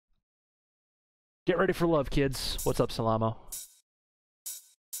Get ready for love, kids. What's up, Salamo?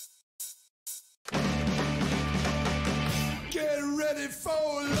 Get ready for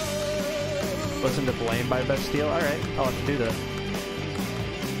love. Listen to Blame by Bastille. Alright, I'll have to do that.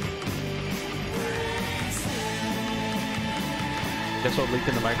 Guess what leaked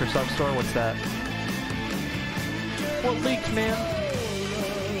in the Microsoft store? What's that? What leaked, man?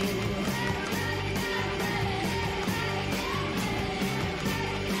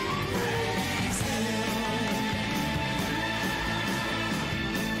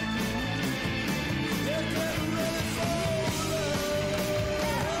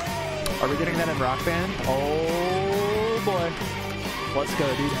 Are we getting that in Rock Band? Oh boy. Let's go,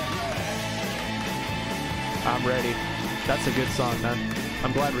 dude. I'm ready. That's a good song, man.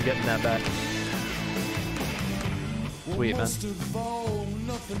 I'm glad we're getting that back. Sweet, man.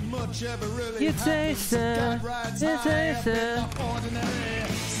 You taste it. You taste it.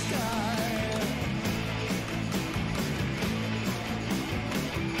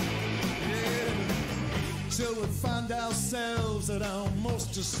 Till we find ourselves at our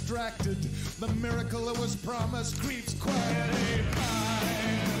most distracted. The miracle that was promised creeps quietly by.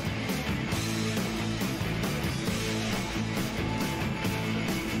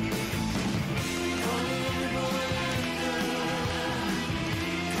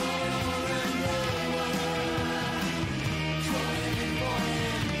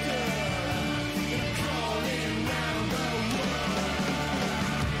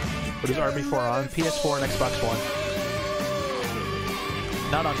 What is RB4 on? PS4 and Xbox One.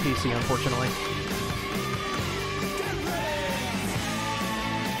 Not on PC, unfortunately.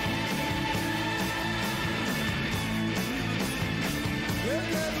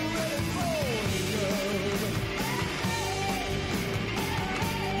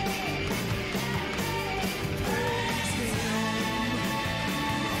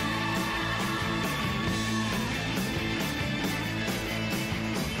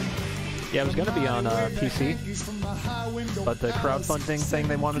 Yeah, it was going to be on PC, but the crowdfunding thing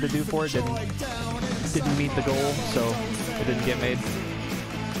they wanted to do for it didn't meet the goal, so it didn't get made.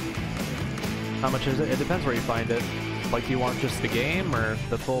 How much is it? It depends where you find it. Like, do you want just the game or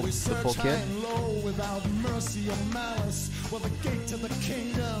the full kit?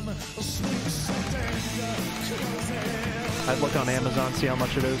 I'd look on Amazon, see how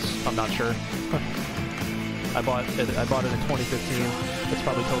much it is. I'm not sure. I bought it in 2015. It's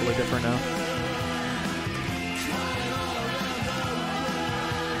probably totally different now.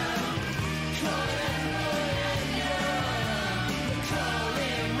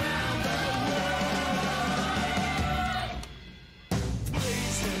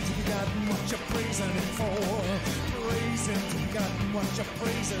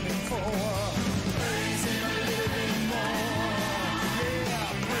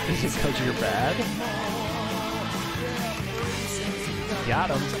 Is it because you're bad?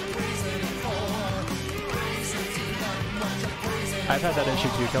 Got him. I've had that issue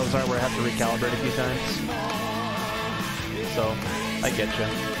too, Kelzar, where I have to recalibrate a few times. So, I get you.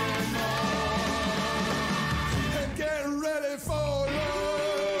 Get ready for love.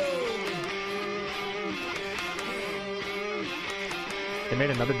 They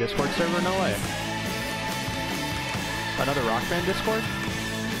made another Discord server? No way. Another Rock Band Discord?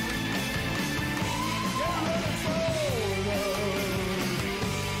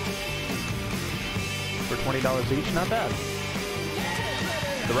 For $20 each, not bad.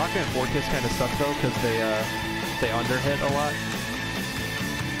 The Rock Band 4 kits kind of suck though, because they underhit a lot.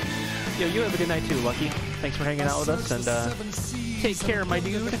 Yo, you have a good night too, Lucky. Thanks for hanging out with us, and take care, my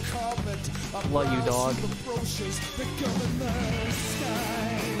dude. Love you, dog.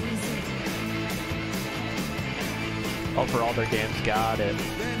 Oh, for all their games, got it.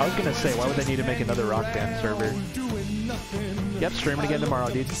 I was gonna say, why would they need to make another Rock Band server? Yep, streaming again tomorrow,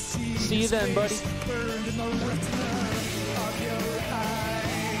 dude. See you then, buddy.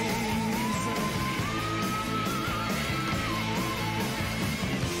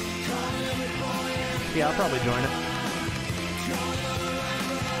 Yeah, I'll probably join it.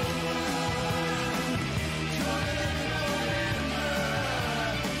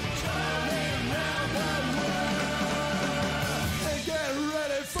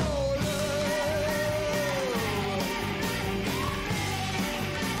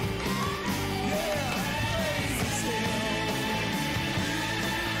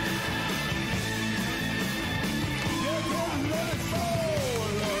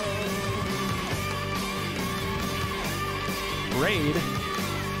 Raid?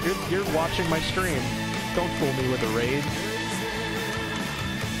 You're watching my stream. Don't fool me with a raid.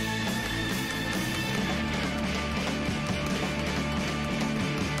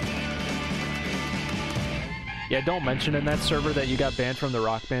 Yeah, don't mention in that server that you got banned from the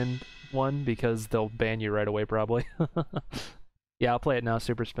Rock Band one, because they'll ban you right away, probably. Yeah, I'll play it now,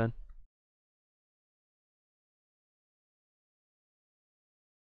 Super Spin.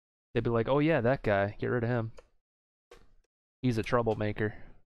 They'd be like, oh yeah, that guy, get rid of him. He's a troublemaker.